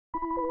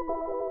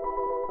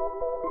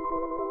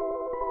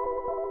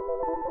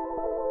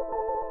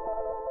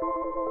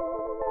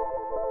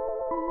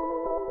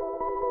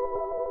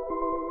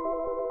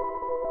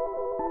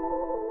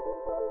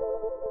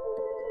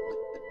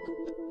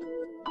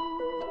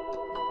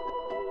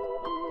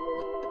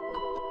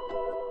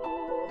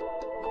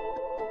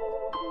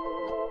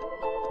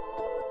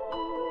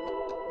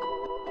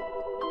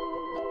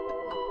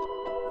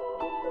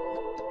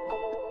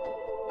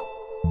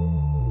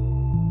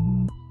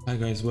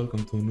guys,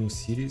 welcome to a new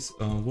series.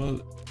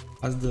 Well,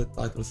 as the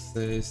title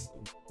says,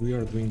 we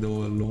are doing the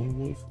lone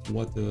wolf.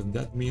 What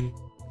that means?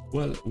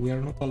 Well, we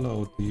are not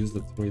allowed to use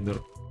the trader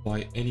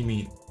by any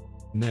means.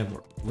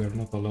 Never. We are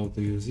not allowed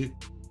to use it.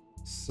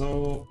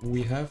 So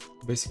we have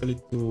basically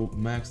to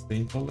max the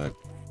intellect,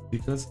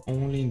 because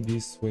only in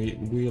this way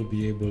we'll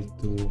be able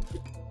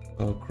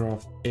to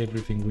craft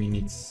everything we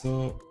need.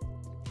 So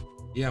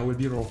yeah, we'll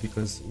be raw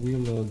because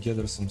we'll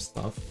gather some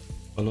stuff,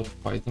 a lot of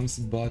items,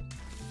 but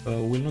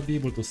we'll not be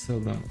able to sell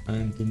them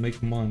and to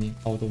make money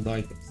out of the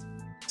items.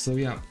 So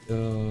yeah,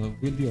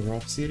 will be a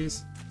rough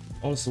series.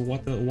 Also,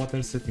 what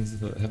else settings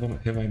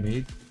have I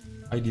made?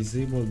 I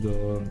disabled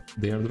the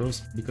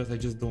airdrops because I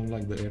just don't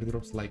like the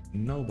airdrops. Like,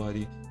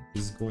 nobody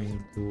is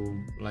going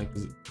to like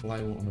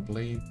fly on a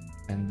plane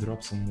and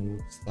drop some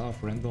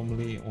stuff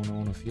randomly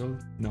on a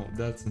field. No,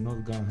 that's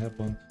not gonna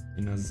happen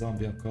in a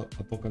zombie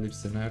apocalypse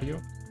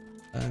scenario.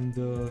 And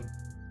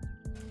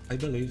I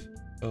believe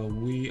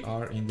we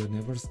are in the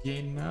Never's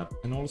Gain map.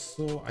 And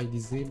also I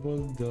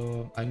disabled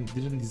I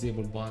didn't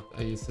disable, but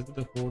I set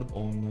the horde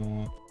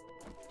on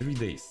 3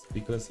 days,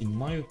 because in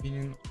my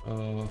opinion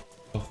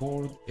a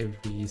horde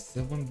every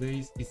 7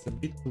 days is a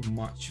bit too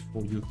much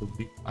for you to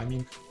be. I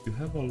mean, you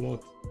have a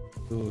lot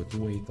to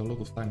wait, a lot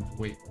of time to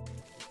wait,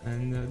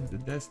 and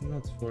that's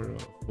not for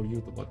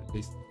YouTube at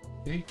least.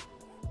 Okay,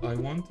 I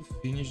want to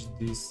finish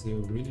this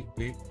really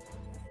quick,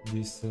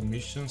 this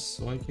mission,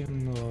 so I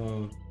can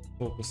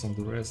focus on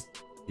the rest.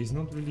 It's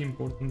not really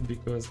important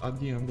because at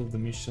the end of the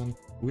mission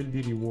we'll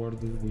be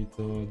rewarded with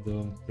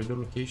the trader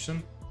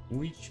location,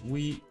 which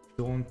we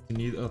don't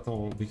need at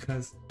all,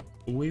 because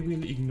we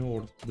will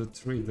ignore the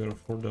trader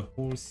for the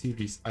whole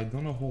series. I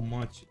don't know how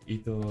much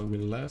it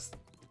will last,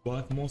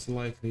 but most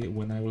likely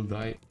when I will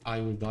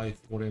die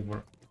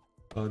forever.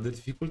 The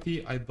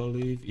difficulty, I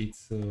believe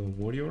it's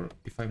warrior,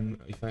 if I'm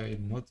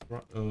not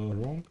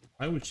wrong.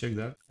 I will check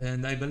that,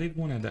 and I believe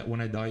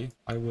when I die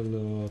I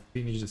will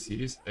finish the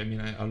series. I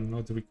mean, I'll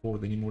not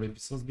record any more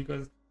episodes,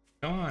 because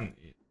come on,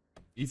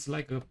 it's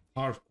like a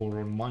hardcore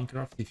on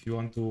Minecraft. If you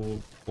want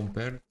to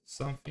compare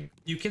something,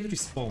 you can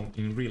respawn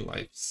in real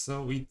life,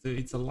 so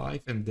it's a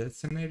life and death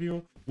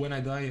scenario. When I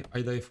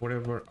die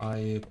forever.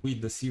 I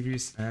quit the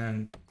series,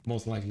 and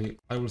most likely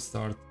I will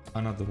start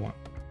another one.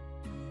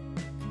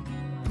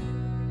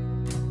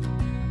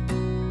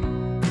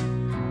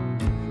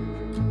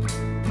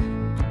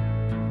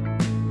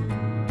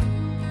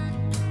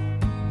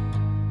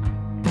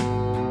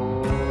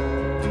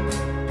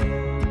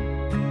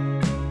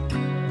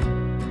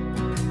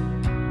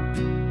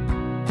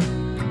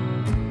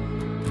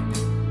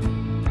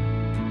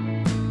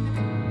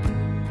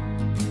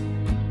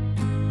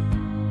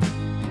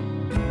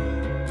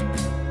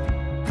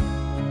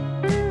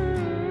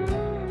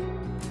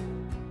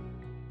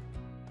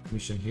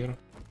 Mission here,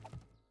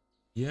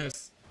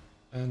 yes,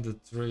 and the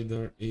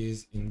trader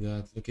is in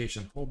that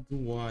location. How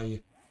do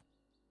I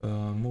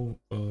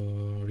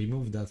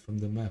remove that from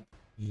the map?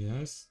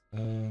 Yes,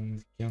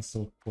 and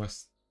cancel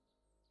quest.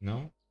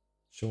 No,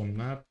 show on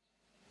map.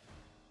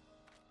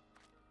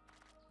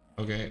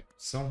 Okay,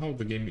 somehow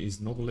the game is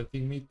not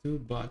letting me to,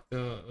 but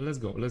let's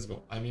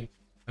go. I mean,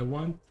 I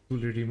want to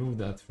remove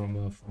that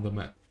from the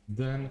map,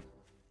 then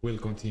we'll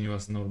continue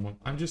as normal.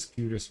 I'm just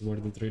curious where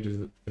the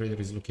trader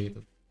is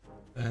located.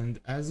 And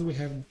as we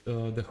have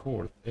the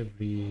horde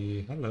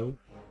every... Hello,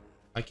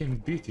 I can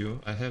beat you.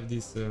 I have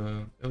this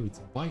oh, it's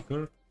a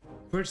biker.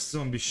 First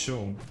zombie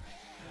shown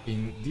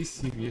in this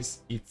series,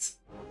 it's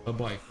a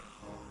biker,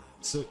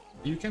 so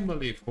you can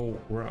believe how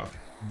rough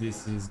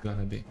this is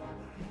gonna be.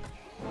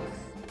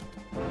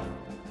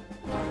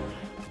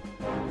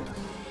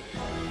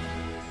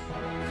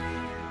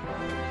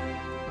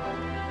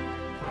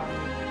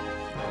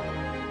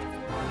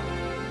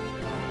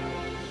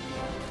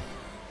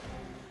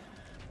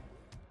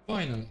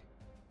 Finally,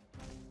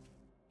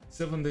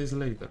 7 days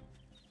later.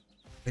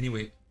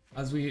 Anyway,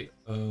 as we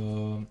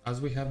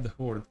have the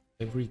horde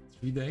every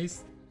 3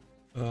 days,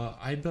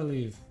 I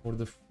believe for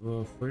the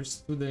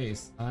first 2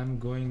 days I'm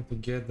going to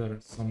gather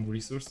some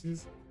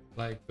resources.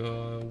 Like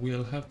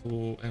we'll have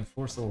to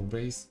enforce our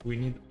base. We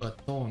need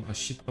a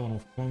shit ton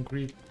of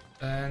concrete,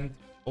 and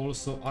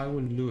also I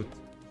will loot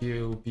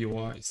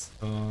POIs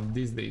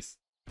these days.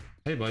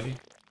 Hey buddy.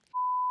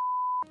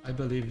 I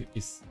believe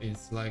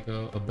it's like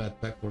a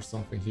backpack or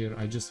something here.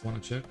 I just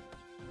want to check.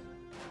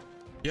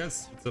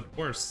 Yes, it's a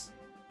purse.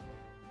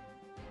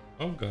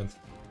 Oh god.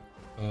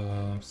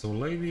 So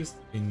ladies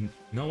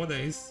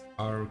nowadays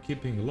are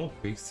keeping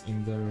lockpicks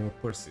in their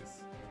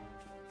purses.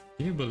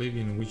 Can you believe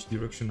in which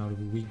direction are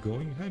we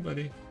going? Hi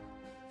buddy.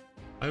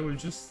 I will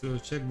just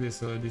check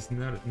this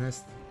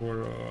nest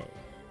for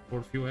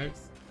a few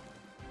eggs,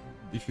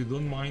 if you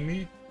don't mind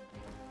me.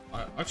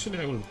 Actually,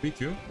 I will beat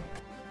you.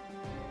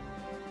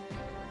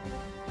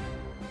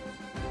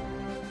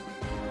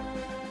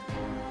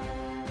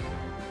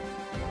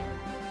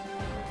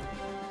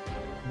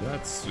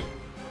 That's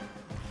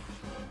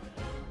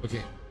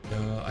okay.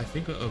 I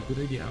think a good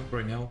idea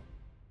right now.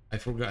 I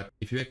forgot.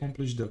 If you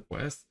accomplish the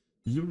quest,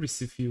 you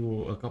receive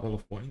a couple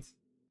of points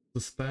to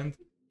spend.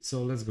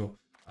 So let's go.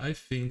 I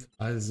think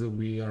as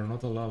we are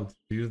not allowed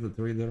to use the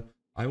trader,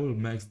 I will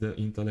max the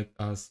intellect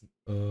as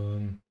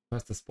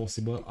fast as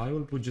possible. I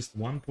will put just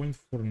 1 point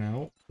for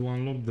now to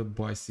unlock the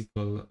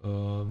bicycle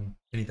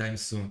anytime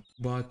soon.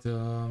 But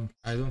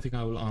I don't think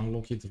I will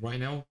unlock it right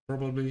now.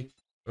 Probably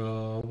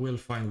we'll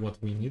find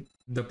what we need.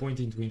 The point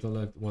into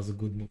intellect was a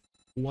good move.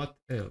 What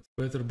else?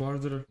 Better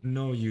barter,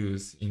 no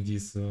use in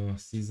this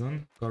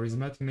season.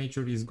 Charismatic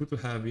nature is good to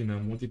have in a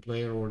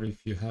multiplayer or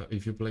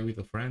if you play with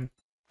a friend.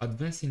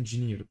 Advanced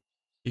engineer.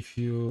 If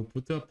you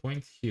put a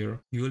point here,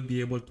 you will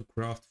be able to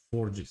craft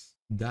forges.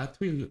 That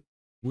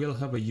will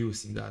have a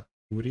use in that.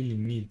 We really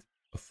need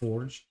a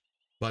forge,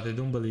 but I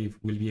don't believe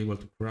we'll be able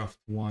to craft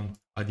one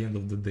at the end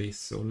of the day.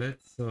 So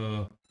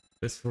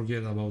let's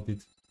forget about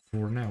it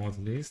for now at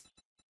least.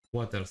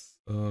 What else?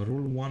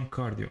 Rule 1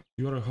 cardio.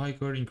 You are a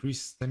hiker,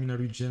 increase stamina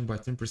regen by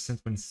 10%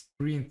 when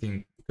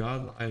sprinting.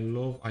 God, I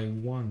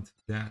want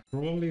that.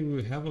 Probably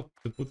we have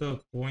to put a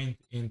point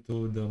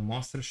into the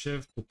master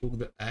chef to cook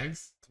the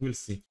eggs. We'll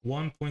see.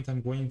 1 point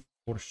I'm going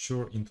for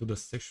sure into the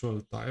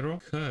sexual tyro,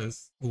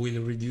 because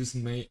we'll reduce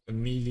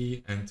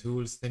melee and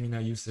tool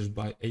stamina usage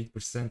by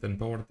 8% and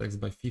power attacks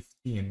by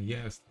 15.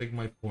 Yes, take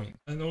my point.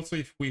 And also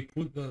if we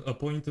put a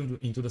point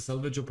into the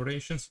salvage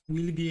operations,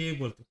 we'll be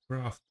able to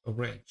craft a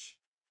wrench.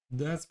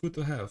 That's good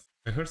to have.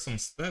 I heard some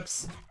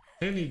steps.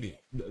 Hey lady,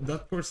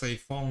 that purse I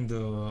found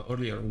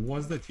earlier,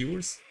 was that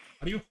yours?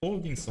 Are you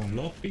holding some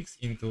lockpicks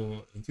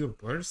into your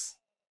purse?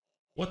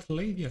 What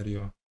lady are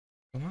you?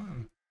 Come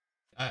on.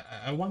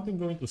 I want to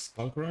go into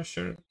Skull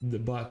Crusher,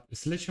 but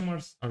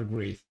sledgehammers are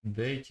great.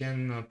 They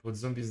can put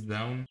zombies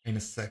down in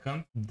a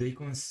second. They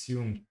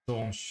consume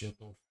ton shit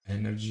of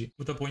energy.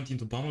 Put a point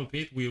into Pummel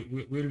Pit,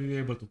 we'll be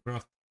able to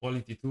craft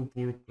quality 2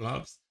 poor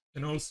clubs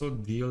and also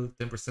deal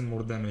 10%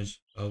 more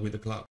damage with the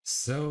club.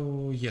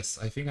 So yes,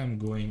 I think I'm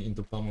going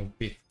into Pummel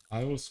Pit.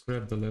 I will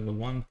scrap the level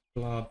 1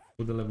 club,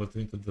 put the level 2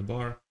 into the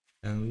bar,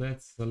 and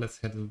let's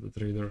head to the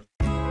trader.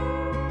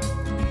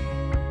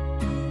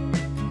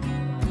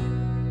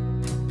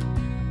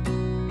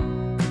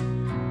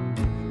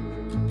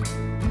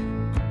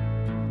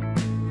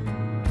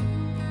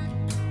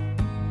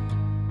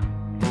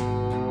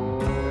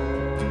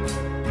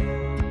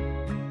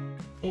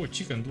 Oh,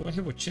 chicken, do I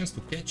have a chance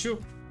to catch you?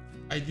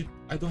 I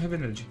don't have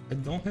energy. I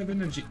don't have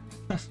energy.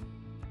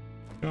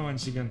 Come on,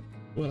 chicken.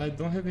 Well, I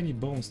don't have any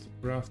bones to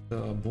craft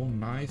a bone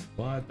knife,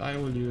 but I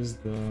will use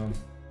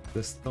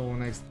the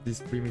stone axe, this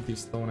primitive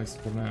stone axe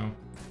for now.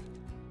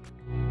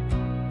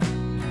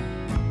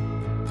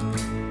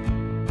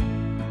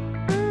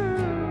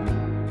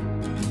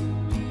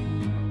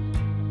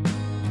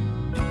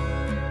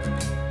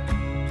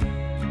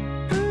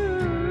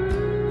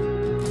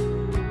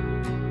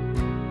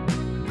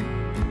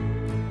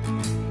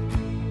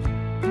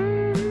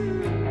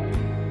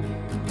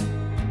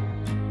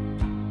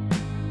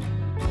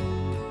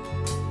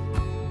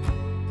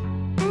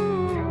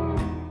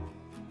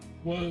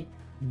 Well,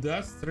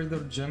 that's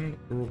Trader Gem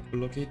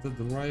located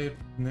right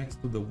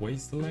next to the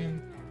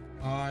wasteland.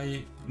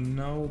 I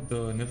know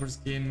the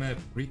Neversgain map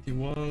pretty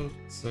well,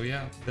 so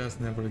yeah, that's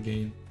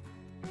Nevergain.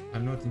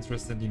 I'm not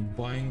interested in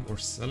buying or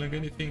selling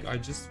anything, I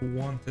just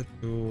wanted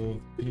to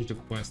finish the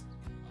quest.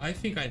 I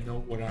think I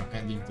know what I'm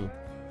heading to.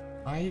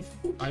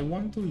 I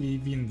want to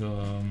live in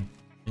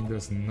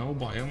the snow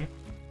biome.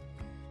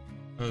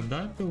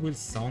 That will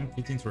sound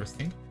pretty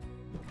interesting.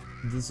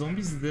 The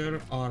zombies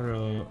there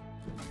are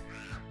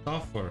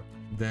tougher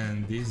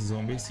than these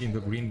zombies in the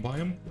green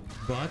biome,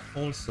 but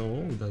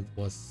also that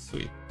was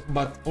sweet.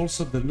 But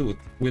also the loot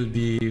will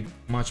be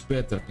much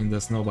better in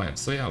the snow biome.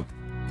 So yeah.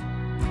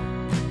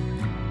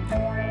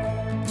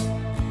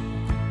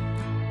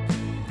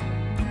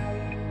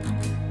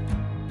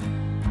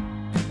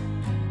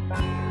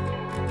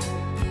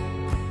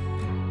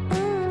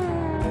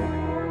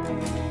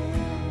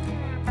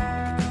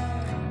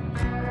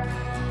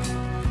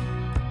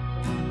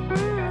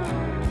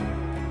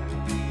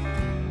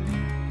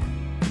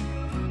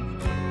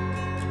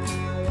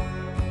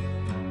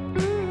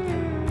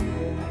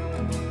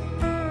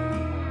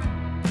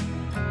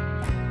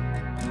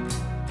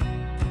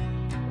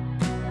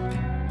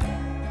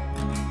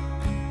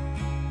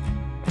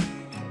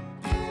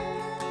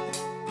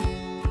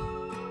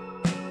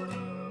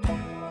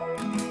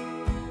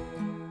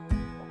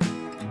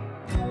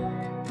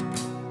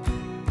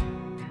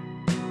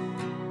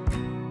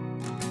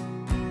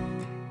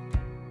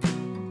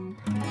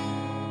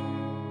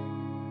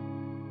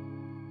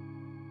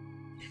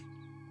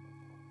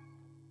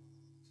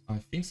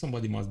 I think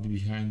somebody must be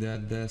behind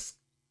that desk.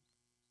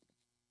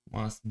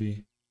 Must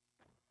be.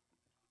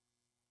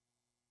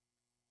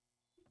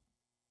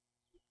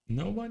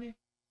 Nobody?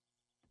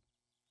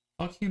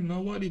 Fucking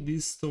nobody?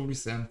 This store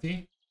is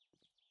empty?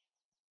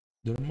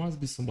 There must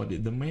be somebody.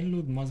 The main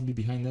loot must be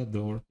behind that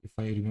door, if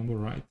I remember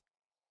right.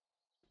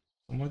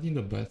 Somebody in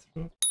the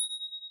bathroom?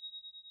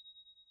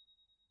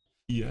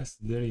 Yes,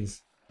 there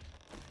is.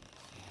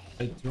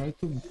 I tried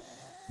to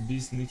be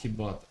sneaky,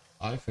 but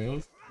I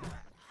failed.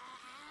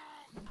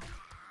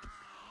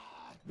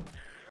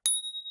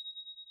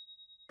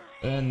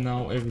 And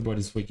now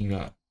everybody's waking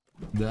up.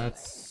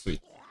 That's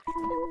sweet.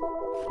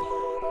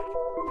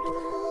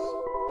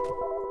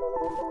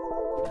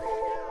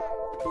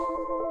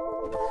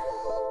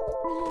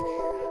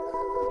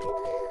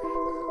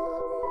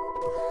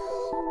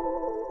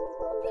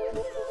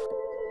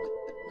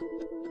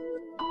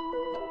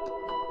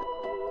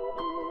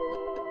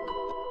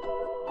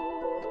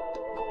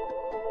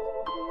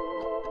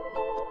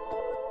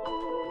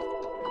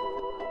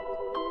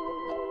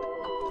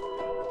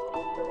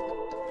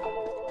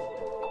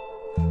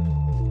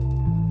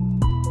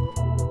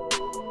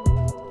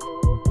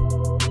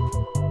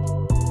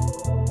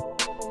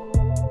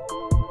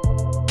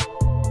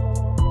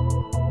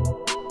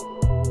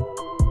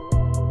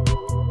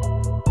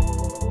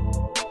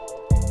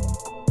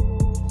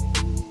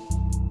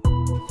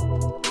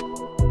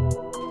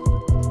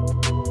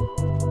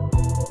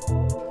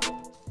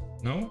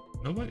 No?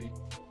 Nobody?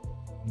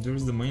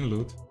 There's the main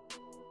loot.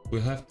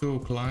 We have to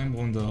climb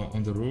on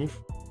the roof,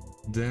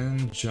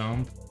 then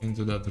jump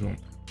into that room.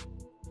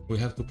 We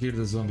have to clear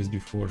the zombies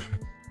before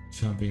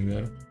jumping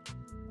there.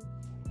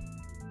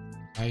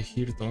 I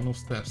hear a ton of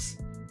steps.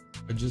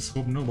 I just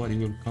hope nobody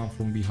will come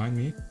from behind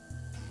me.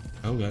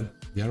 Oh god,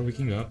 they are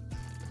waking up.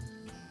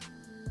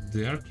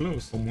 They are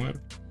close somewhere,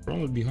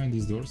 probably behind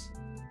these doors.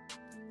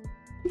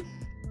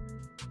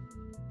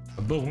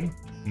 A bone.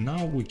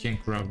 Now we can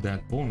craft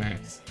that bone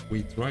axe.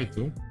 We tried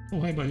to. Oh,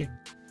 hi buddy.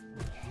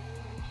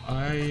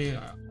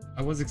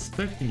 I was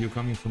expecting you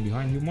coming from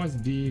behind. You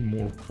must be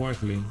more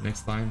quietly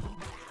next time.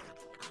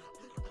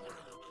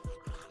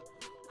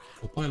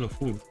 A pile of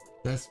food.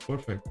 That's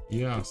perfect.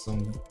 Yeah,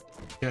 some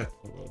cat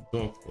food,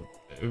 dog food,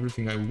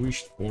 everything I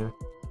wished for.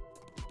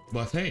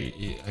 But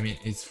hey, I mean,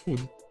 it's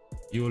food.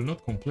 You will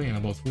not complain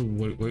about food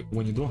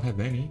when you don't have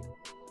any,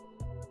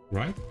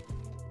 right?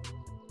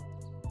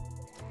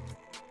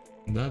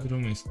 That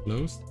room is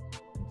closed.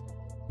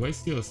 Do I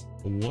see a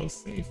wall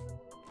safe?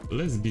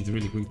 Let's beat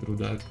really quick through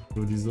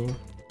this door.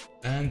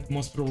 And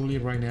most probably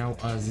right now,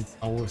 as it's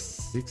hour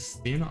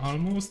 16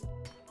 almost,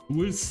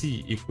 we'll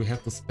see if we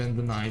have to spend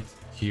the night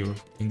here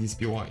in this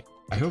POI.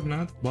 I hope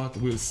not, but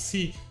we'll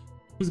see.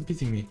 Who's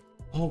beating me?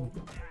 Oh.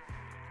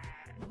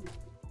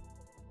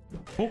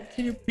 How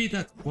can you be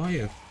that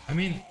quiet? I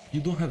mean,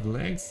 you don't have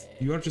legs?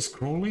 You are just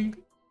crawling?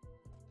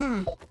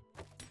 Huh.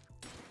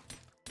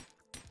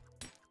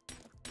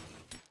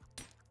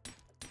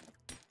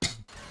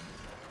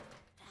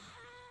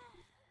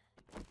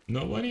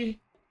 Nobody?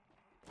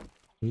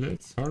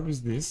 Let's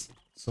harvest this.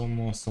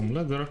 Some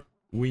leather.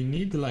 We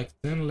need like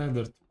 10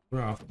 leather to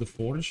craft the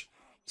forge,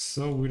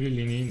 so we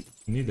really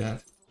need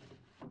that.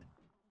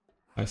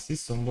 I see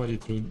somebody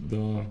through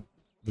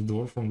the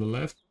door from the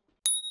left.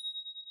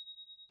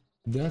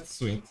 That's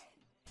sweet.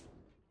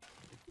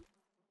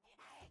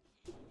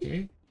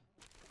 Okay.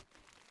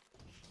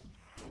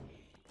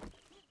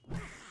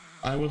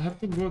 I will have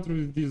to go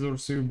through this door,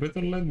 so you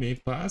better let me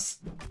pass.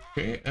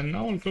 Okay, and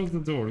now I'll close the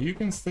door. You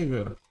can stay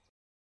there.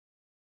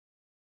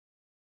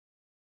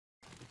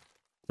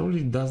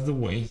 Probably that's the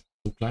way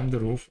to climb the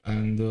roof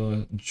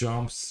and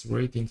jump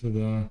straight into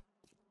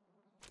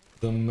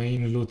the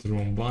main loot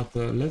room. But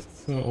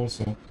let's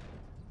also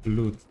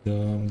loot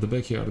the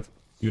backyard.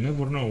 You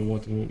never know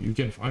what you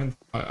can find.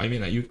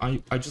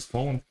 I just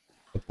found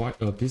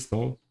a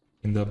pistol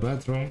in the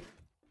bathroom,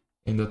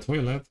 in the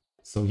toilet.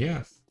 So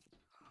yes,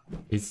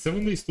 it's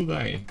 7 days to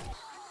die.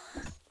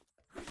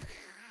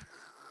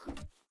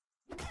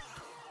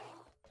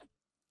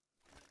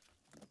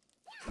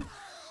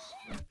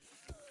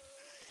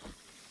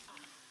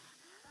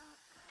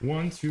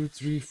 One, two,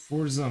 three,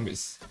 4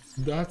 zombies.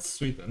 That's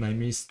sweet, and I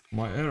missed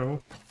my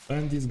arrow.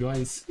 And this guy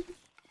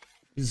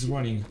is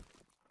running.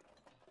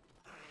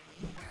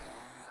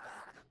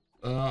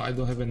 I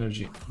don't have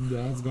energy.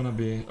 That's gonna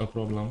be a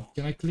problem.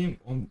 Can I climb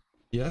on?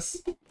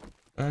 Yes.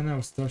 And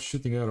I'll start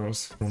shooting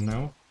arrows from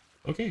now.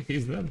 Okay,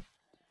 he's dead.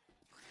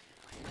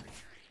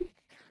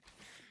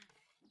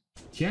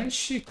 Can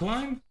she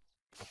climb?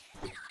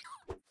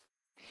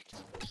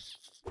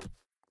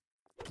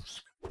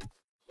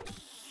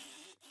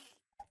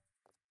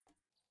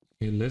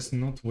 Okay, let's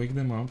not wake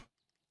them up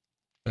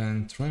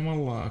and try my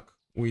luck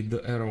with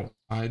the arrow.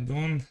 I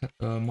don't,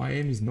 my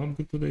aim is not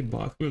good today,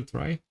 but we'll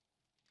try.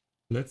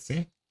 Let's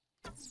see.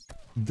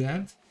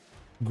 Dead.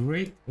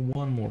 Great,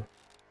 one more.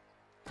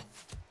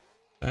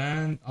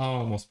 And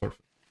almost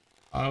perfect.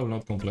 I will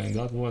not complain.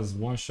 That was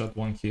one shot,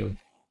 one kill.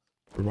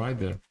 Right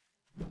there.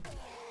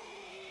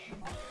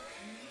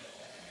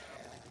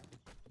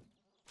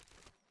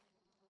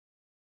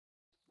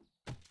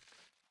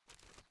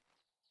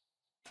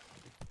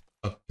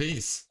 A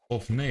piece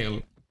of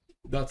nail.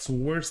 That's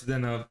worse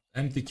than an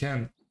empty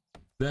can.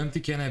 The empty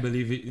can, I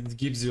believe, it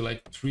gives you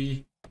like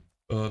 3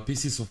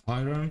 pieces of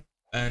iron,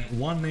 and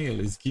 1 nail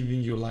is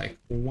giving you like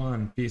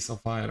 1 piece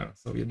of iron.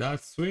 So yeah,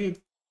 that's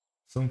sweet.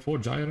 Some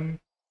forged iron,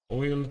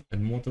 oil,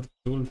 and motor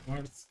tool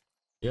parts.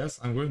 Yes,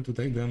 I'm going to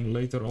take them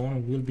later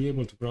on. We'll be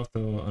able to craft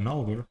an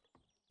auger,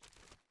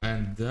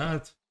 and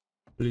that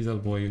little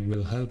boy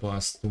will help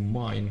us to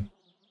mine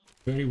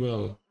very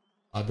well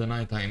at the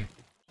night time.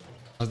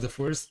 As the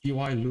first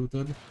POI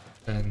looted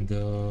and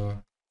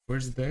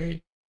first day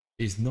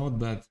is not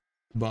bad,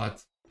 but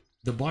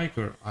the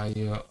biker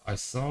I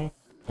saw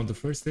on the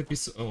first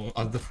episode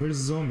as the first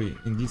zombie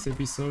in this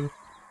episode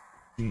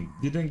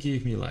didn't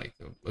give me like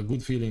a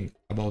good feeling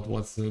about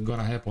what's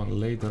gonna happen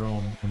later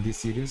on this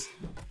series.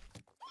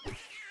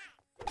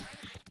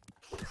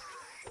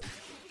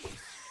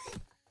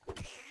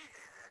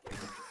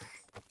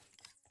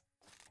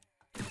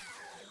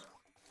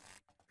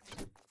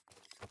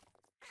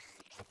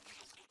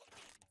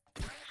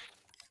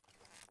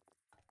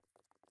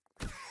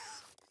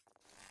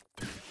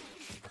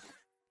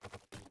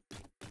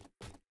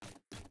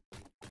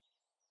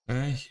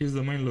 And here's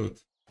the main loot.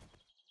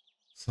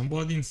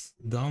 Somebody's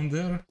down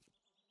there?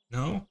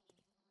 No?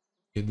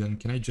 Okay, then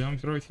can I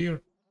jump right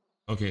here?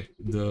 Okay,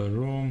 the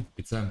room,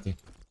 it's empty.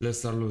 Let's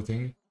start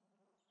looting.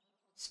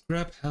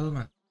 Scrap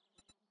helmet.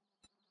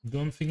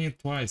 Don't think it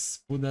twice.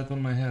 Put that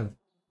on my head.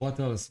 What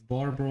else?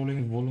 Bar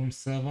brawling volume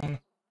 7.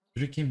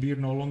 Drinking beer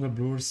no longer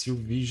blurs your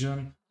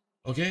vision.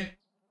 Okay,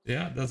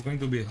 yeah, that's going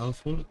to be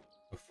helpful.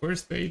 A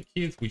first aid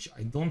kit, which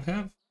I don't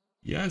have.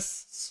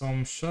 Yes,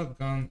 some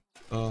shotgun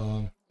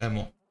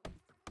ammo.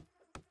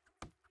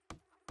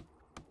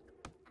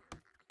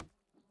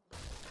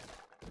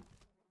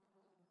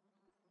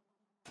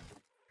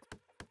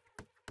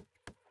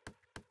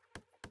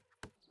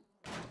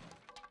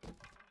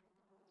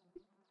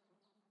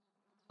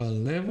 A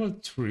level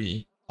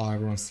 3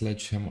 iron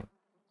sledgehammer.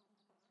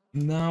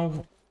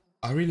 Now,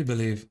 I really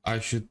believe I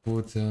should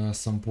put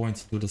some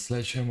points to the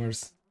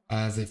sledgehammers,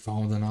 as I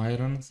found an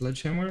iron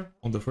sledgehammer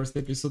on the first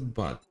episode,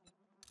 but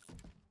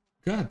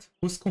God,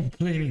 who's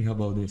complaining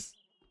about this?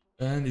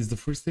 And it's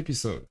the first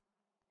episode.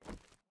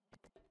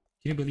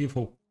 Can you believe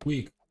how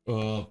quick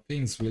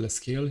things will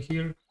scale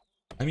here?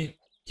 I mean,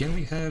 can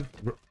we have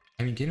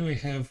can we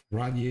have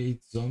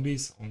radiate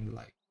zombies on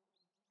like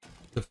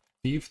the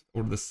 5th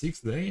or the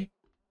 6th day?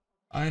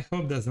 I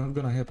hope that's not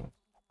gonna happen.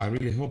 I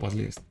really hope, at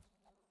least.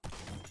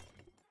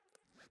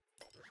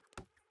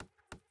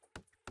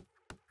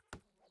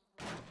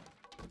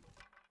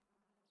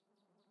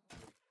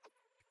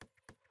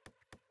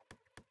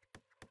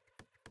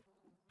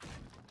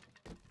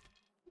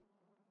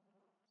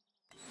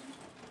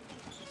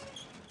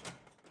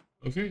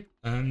 Okay,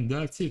 and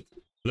that's it.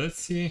 Let's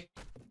see.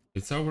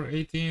 It's hour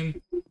 18.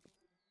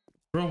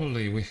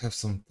 Probably we have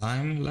some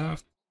time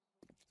left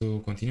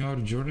to continue our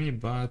journey,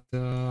 but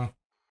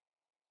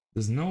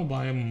the snow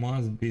biome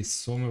must be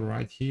somewhere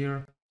right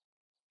here.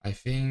 I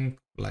think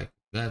like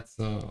that's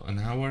an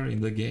hour in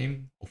the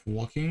game of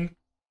walking.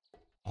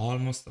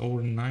 Almost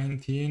hour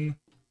 19.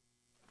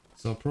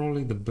 So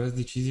probably the best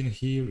decision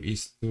here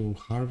is to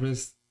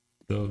harvest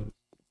the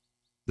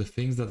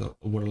things that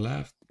were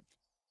left.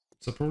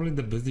 So probably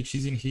the best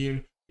decision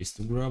here is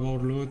to grab our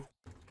loot,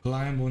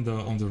 climb on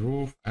the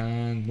roof,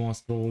 and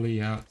most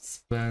probably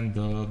spend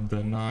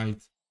the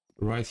night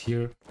right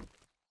here.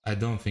 I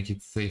don't think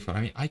it's safer.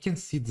 I mean, I can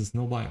see the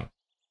snow biome,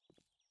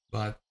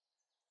 but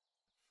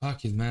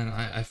fuck it, man.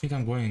 I think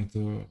I'm going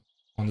to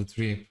on the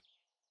trip.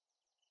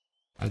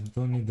 I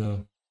don't need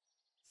the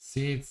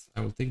seeds. I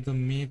will take the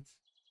meat.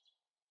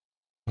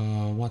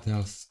 What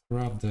else?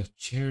 Grab the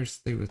chairs,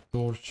 take the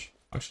torch.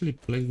 Actually,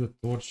 place the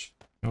torch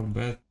in our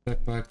bed,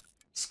 backpack.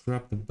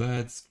 Scrap the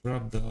bed,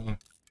 scrap the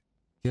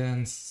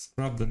cans,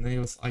 scrap the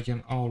nails. I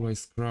can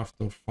always craft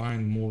or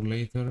find more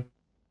later.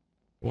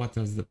 What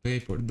else? The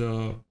paper,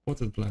 the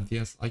potted plant.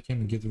 Yes, I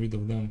can get rid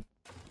of them.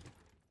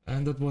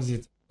 And that was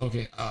it.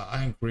 Okay,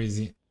 I'm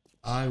crazy.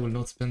 I will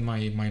not spend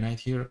my night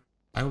here.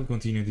 I will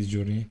continue this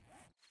journey.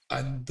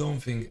 I don't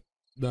think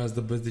that's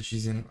the best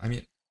decision. I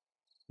mean,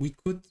 we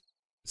could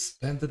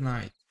spend the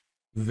night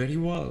very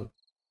well,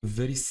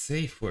 very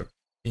safer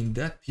in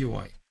that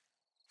POI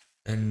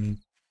and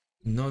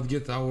not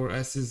get our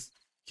asses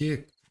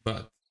kicked,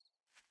 but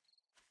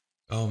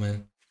oh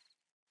man,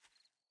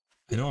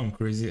 I know I'm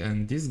crazy,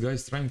 and this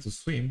guy's trying to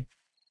swim.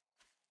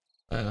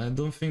 I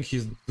don't think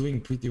he's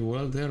doing pretty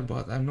well there,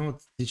 but I'm not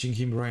teaching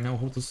him right now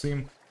how to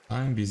swim.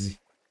 I'm busy.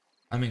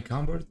 I'm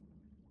encumbered.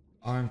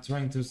 I'm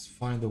trying to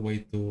find a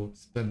way to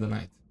spend the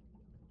night.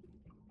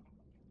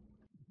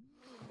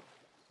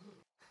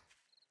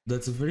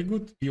 That's a very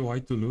good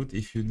POI to loot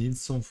if you need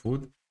some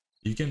food.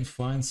 You can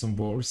find some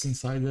boars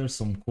inside there,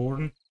 some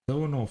corn,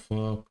 ton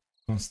of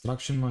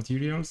construction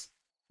materials.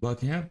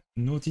 But yeah,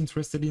 not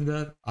interested in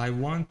that. I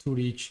want to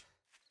reach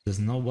the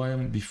snow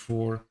biome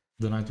before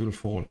the night will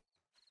fall.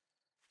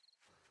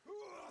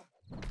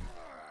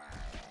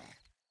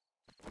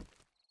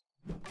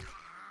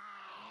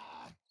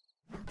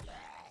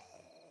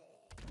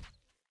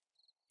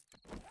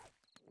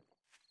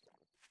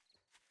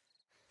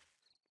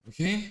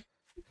 Okay,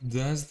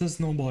 that's the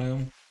snow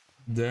biome.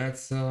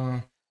 That's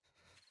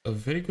a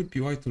very good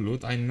POI to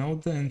loot. I know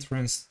the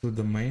entrance to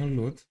the main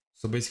loot,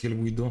 so basically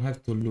we don't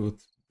have to loot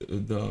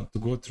to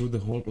go through the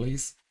whole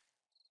place.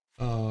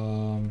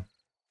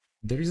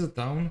 There is a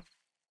town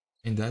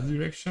in that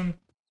direction,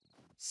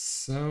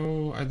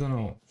 so I don't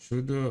know.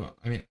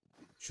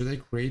 Should I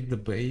create the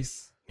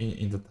base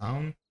in the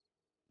town?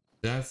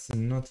 That's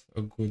not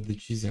a good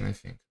decision, I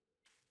think.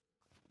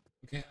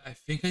 Okay, I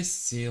think I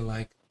see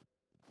like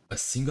a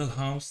single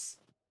house,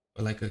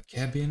 like a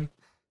cabin.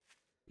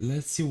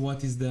 Let's see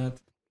what is that.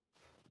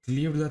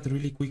 Clear that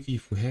really quick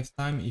if we have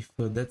time, if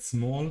that's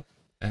small.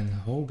 And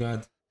oh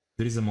god,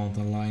 there is a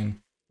mountain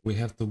lion. We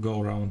have to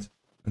go around.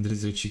 And there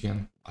is a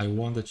chicken. I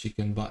want a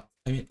chicken, but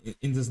I mean,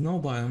 in the snow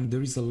biome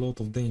there is a lot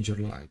of danger,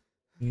 like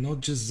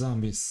not just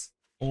zombies,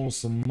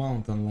 also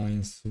mountain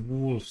lions,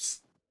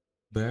 wolves,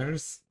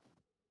 bears.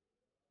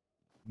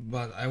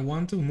 But I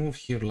want to move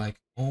here like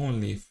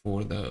only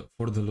for the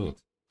loot.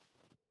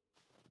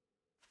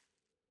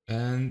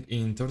 And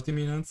in 30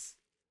 minutes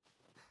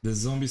the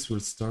zombies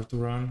will start to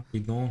run. We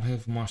don't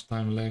have much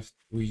time left.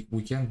 We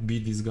can't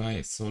beat this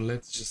guy, so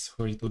let's just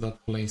hurry to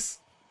that place.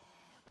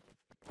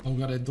 Oh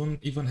god, I don't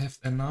even have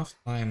enough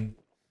time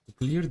to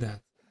clear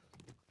that.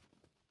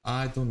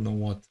 I don't know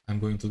what I'm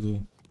going to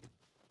do.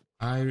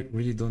 I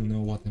really don't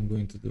know what I'm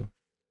going to do.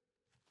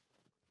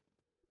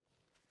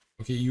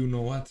 Okay, you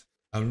know what?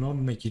 I'll not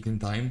make it in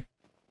time.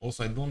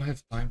 Also, I don't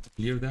have time to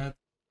clear that.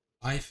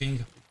 I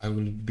think I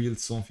will build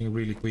something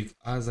really quick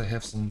as I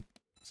have some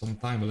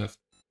time left.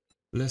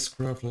 Let's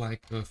craft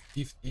like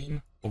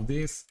 15 of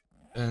this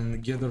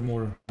and gather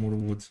more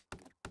wood.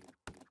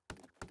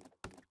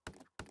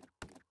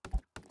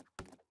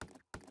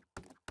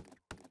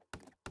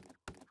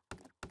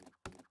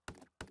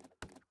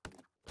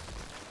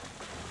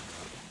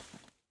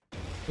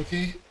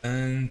 Okay,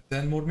 and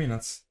 10 more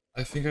minutes.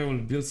 I think I will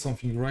build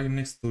something right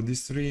next to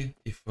this tree.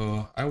 If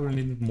I will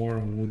need more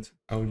wood,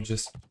 I will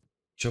just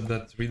chop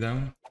that tree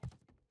down.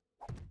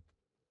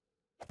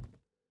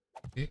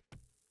 Okay,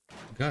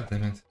 god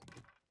damn it.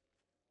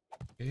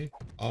 Okay,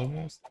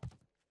 almost.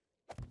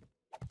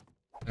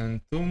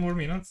 And 2 more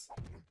minutes.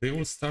 They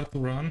will start to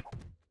run.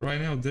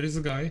 Right now there is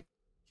a guy.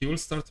 He will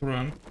start to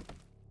run.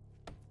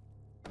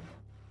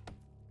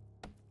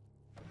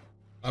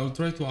 I will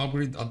try to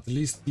upgrade at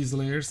least these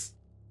layers.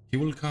 He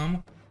will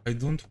come. I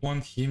don't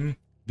want him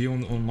be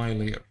on my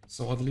layer.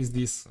 So at least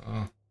this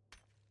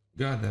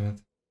god damn it.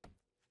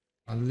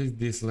 At least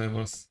these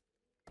levels.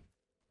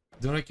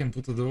 There I can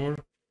put a door,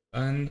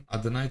 and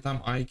at the night time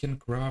I can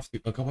craft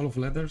a couple of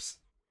ladders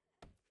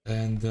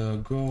and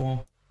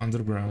go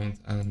underground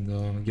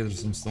and gather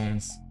some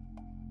stones.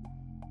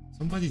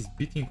 Somebody's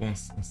beating on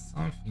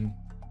something.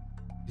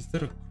 Is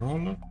there a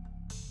crawler?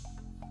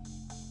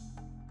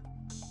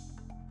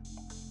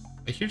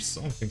 I hear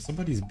something.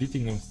 Somebody's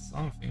beating on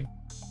something.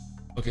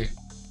 Okay,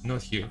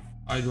 not here.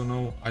 I don't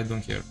know. I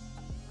don't care.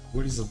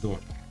 Where is the door?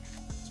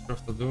 Let's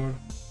craft a door.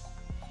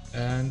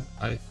 And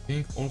I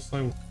think also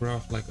I will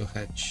craft like a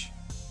hatch.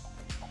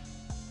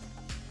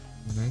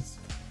 Nice.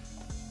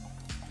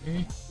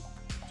 Okay.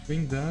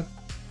 Doing that,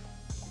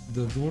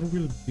 the door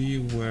will be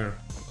where?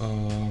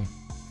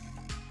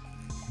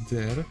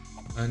 There.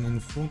 And in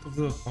front of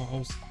the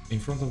house, in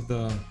front of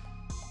the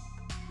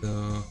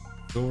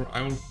door,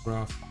 I will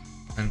craft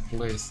and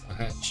place a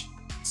hatch.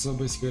 So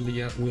basically,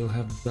 yeah, we'll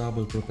have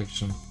double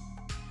protection.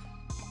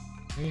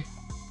 Okay.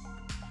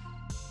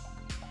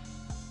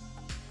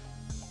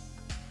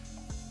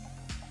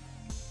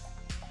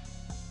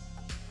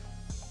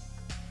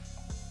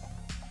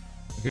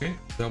 Okay,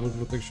 double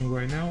protection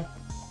right now,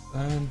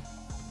 and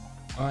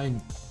I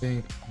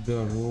think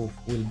the roof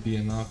will be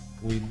enough.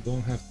 We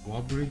don't have to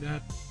upgrade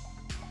that,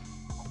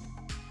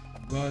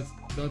 but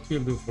that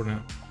will do for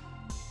now.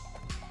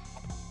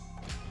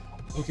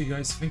 Okay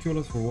guys, thank you a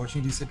lot for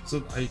watching this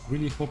episode. I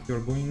really hope you're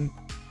going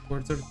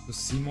further to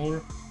see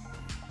more.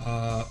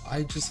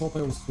 I just hope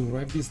I will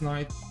survive this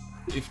night.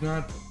 If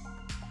not,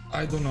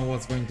 I don't know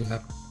what's going to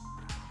happen.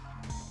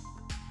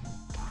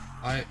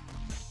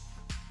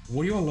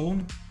 Were you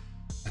alone?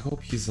 I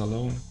hope he's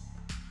alone.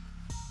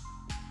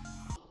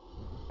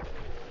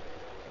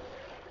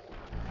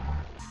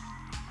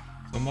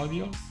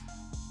 Somebody else?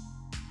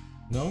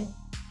 No?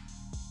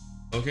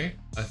 Okay,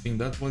 I think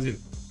that was it.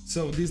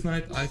 So this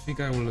night I think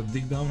I will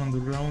dig down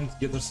underground,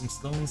 gather some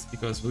stones,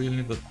 because we'll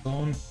need a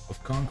ton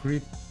of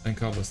concrete and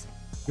cobblestone.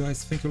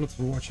 Guys, thank you a lot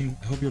for watching.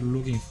 I hope you're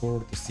looking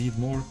forward to see it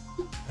more,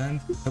 and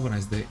have a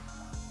nice day.